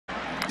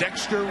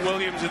Dexter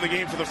Williams in the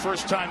game for the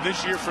first time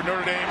this year for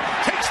Notre Dame.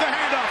 Takes the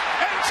handoff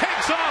and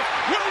takes off.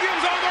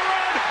 Williams on the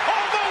run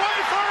all the way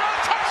for a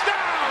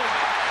touchdown.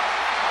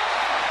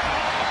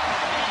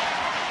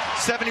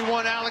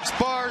 71 Alex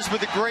Bars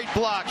with a great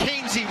block.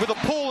 Hainsey with a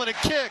pull and a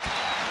kick.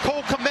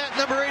 Cole Kmet,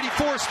 number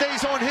 84,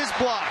 stays on his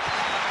block.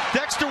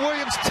 Dexter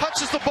Williams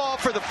touches the ball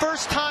for the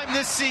first time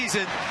this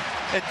season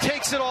and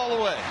takes it all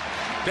away.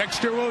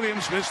 Dexter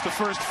Williams missed the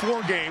first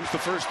 4 games, the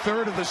first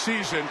third of the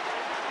season.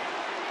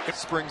 It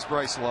springs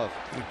Bryce Love.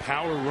 The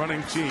power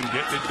running team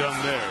getting it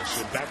done there.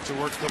 So back to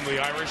work from the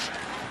Irish.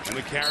 And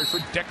the carry for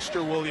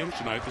Dexter Williams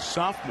tonight, the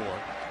sophomore,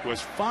 who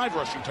has 5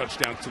 rushing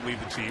touchdowns to lead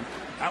the team,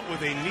 out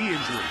with a knee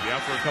injury,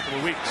 out for a couple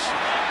of weeks.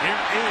 Here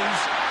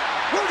is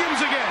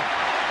Williams again.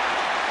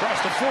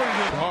 Across the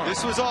 40.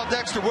 This was all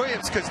Dexter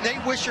Williams because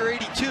Nate Wisher,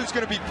 82, is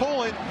going to be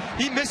pulling.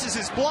 He misses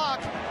his block.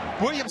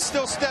 Williams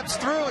still steps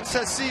through and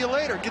says, see you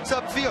later. Gets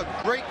upfield.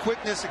 Great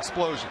quickness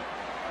explosion.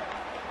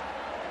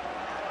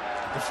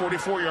 The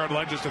 44-yard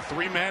line, just a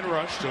 3-man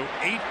rush, so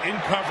 8 in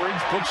coverage.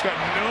 Book's got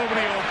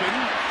nobody open.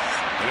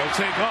 And he'll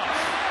take off.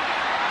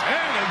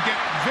 And he'll get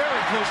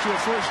very close to a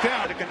first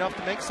down. Enough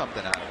to make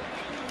something out of it.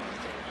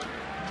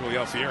 Joey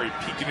Alfieri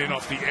peeking in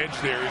off the edge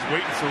there. He's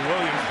waiting for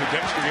Williams, but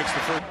Dexter gets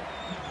the first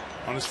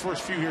on his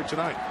first few here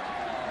tonight.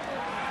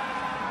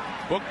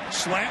 Book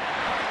slant.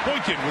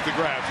 Boykin with the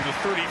grab to the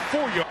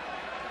 34-yard.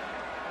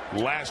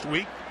 Last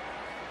week,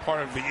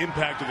 part of the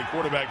impact of the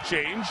quarterback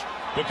change.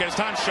 Book has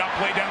time. Shot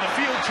play down the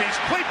field. Chase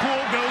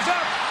Claypool goes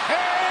up.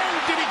 And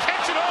did he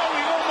catch it all?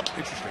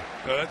 Interesting.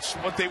 That's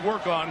what they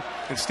work on,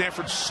 and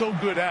Stanford's so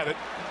good at it.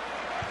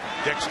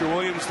 Dexter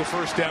Williams, the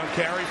first down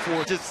carry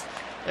for.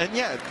 And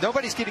yeah,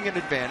 nobody's getting an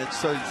advantage,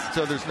 so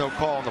there's no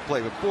call on the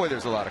play. But boy,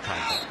 there's a lot of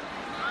contact.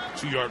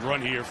 2-yard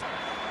run here.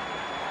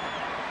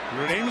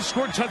 Notre Dame has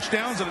scored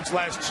touchdowns on its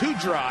last 2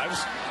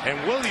 drives, and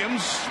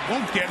Williams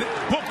won't get it.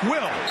 Book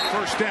will.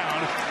 First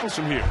down.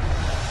 Awesome here.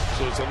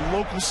 So it's a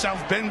local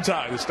South Bend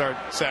tie to start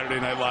Saturday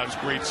Night Live's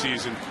great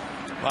season.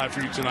 Live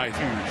for you tonight.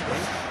 Huge,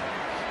 right?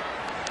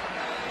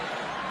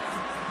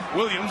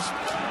 Williams,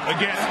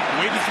 again,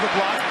 waiting for the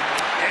block,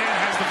 and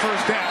has the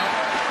first down.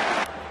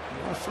 A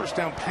lot of first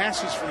down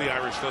passes for the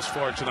Irish thus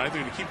far tonight.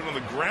 They're going to keep it on the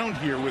ground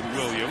here with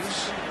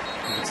Williams.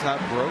 It's not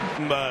broke.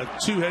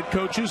 2 head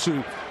coaches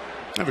who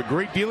have a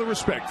great deal of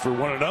respect for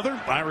one another.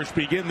 Irish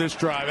begin this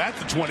drive at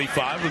the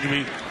 25. It'll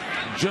be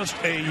just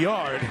a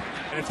yard.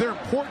 And if they're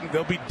important,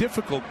 they'll be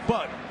difficult.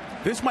 But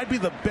this might be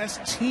the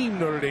best team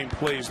Notre Dame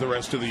plays the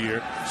rest of the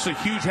year. It's a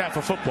huge half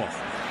of football.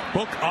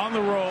 Book on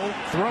the roll,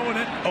 throwing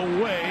it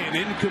away and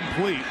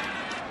incomplete.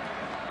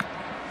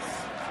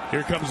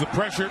 Here comes the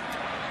pressure.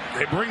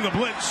 They bring the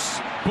blitz.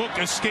 Book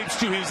escapes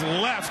to his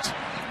left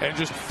and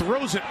just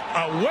throws it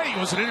away.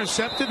 Was it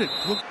intercepted?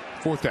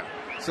 Fourth down.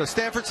 So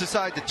Stanford's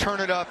decided to turn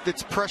it up.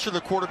 It's pressure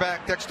the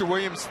quarterback. Dexter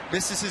Williams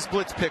misses his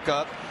blitz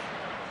pickup.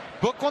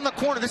 Book on the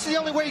corner. This is the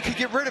only way he could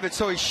get rid of it,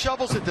 so he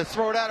shovels it to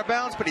throw it out of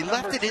bounds, but he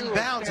left it in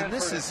bounds, and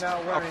this is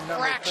a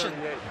fraction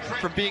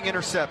from being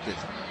intercepted.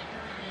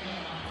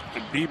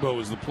 Debo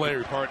is the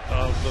player part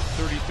of the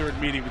 33rd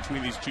meeting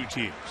between these two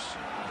teams.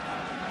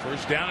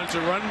 First down, it's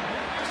a run.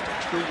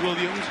 Dexter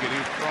Williams getting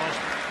across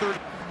 30.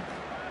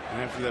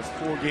 And after that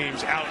 4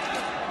 games out,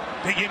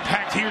 big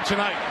impact here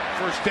tonight.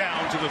 First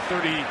down to the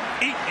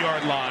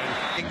 38-yard line.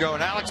 And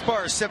going Alex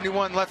Bars,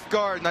 71 left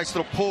guard. Nice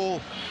little pull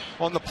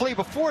on the play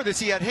before this.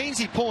 He had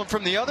Hainsey pulling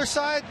from the other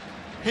side.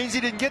 Hainsey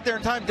didn't get there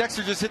in time.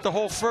 Dexter just hit the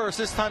hole first.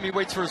 This time he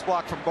waits for his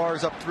block from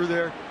Bars up through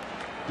there.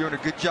 Doing a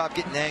good job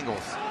getting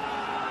angles.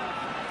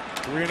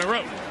 3 in a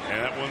row,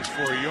 and that one's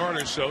for a yard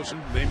or so. So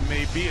they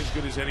may be as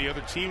good as any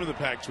other team in the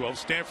Pac-12.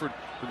 Stanford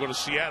will go to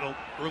Seattle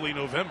early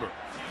November.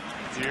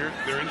 Here,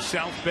 they're in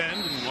South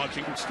Bend, and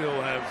Washington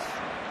still have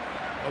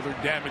other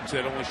damage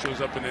that only shows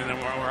up in an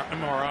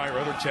MRI or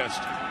other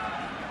test,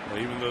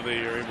 even though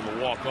they are able to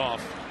walk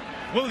off.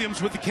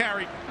 Williams with the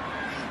carry. Up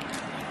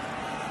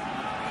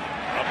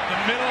the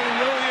middle,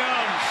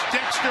 Williams.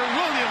 Dexter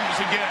Williams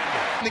again.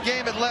 In the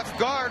game at left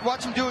guard,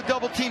 watch him do a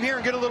double team here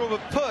and get a little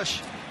bit of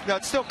push. Now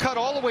it's still cut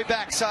all the way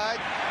backside,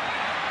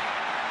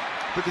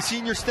 but the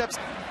senior steps.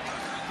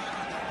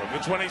 From the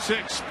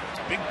 26,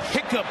 big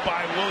pickup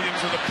by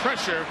Williams with the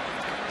pressure.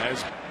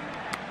 As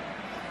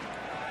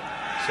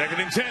 2nd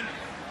and 10.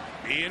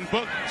 Ian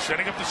Book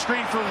setting up the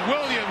screen for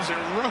Williams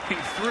and running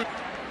through.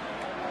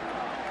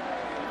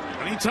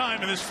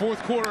 Anytime in this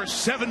 4th quarter, a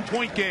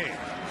 7-point game.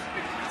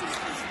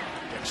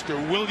 Dexter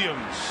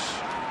Williams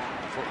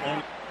for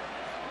only.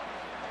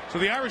 So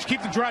the Irish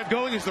keep the drive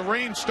going as the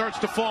rain starts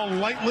to fall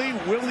lightly.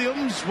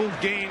 Williams will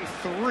gain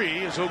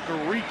 3 as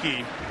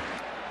Okereke.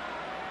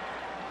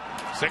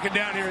 2nd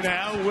down here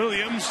now.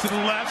 Williams to the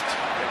left.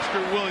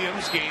 Dexter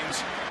Williams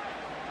gains.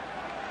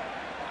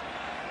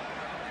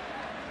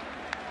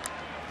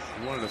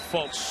 He wanted a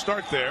false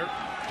start there.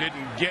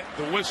 Didn't get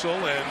the whistle,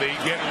 and they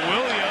get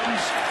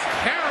Williams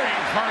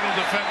carrying Cardinal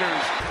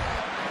defenders.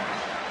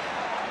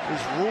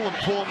 There's Rule and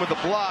pulling with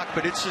the block,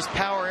 but it's just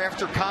power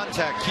after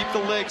contact. Keep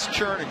the legs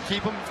churning.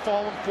 Keep them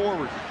falling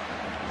forward.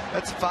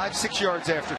 That's 5-6 yards after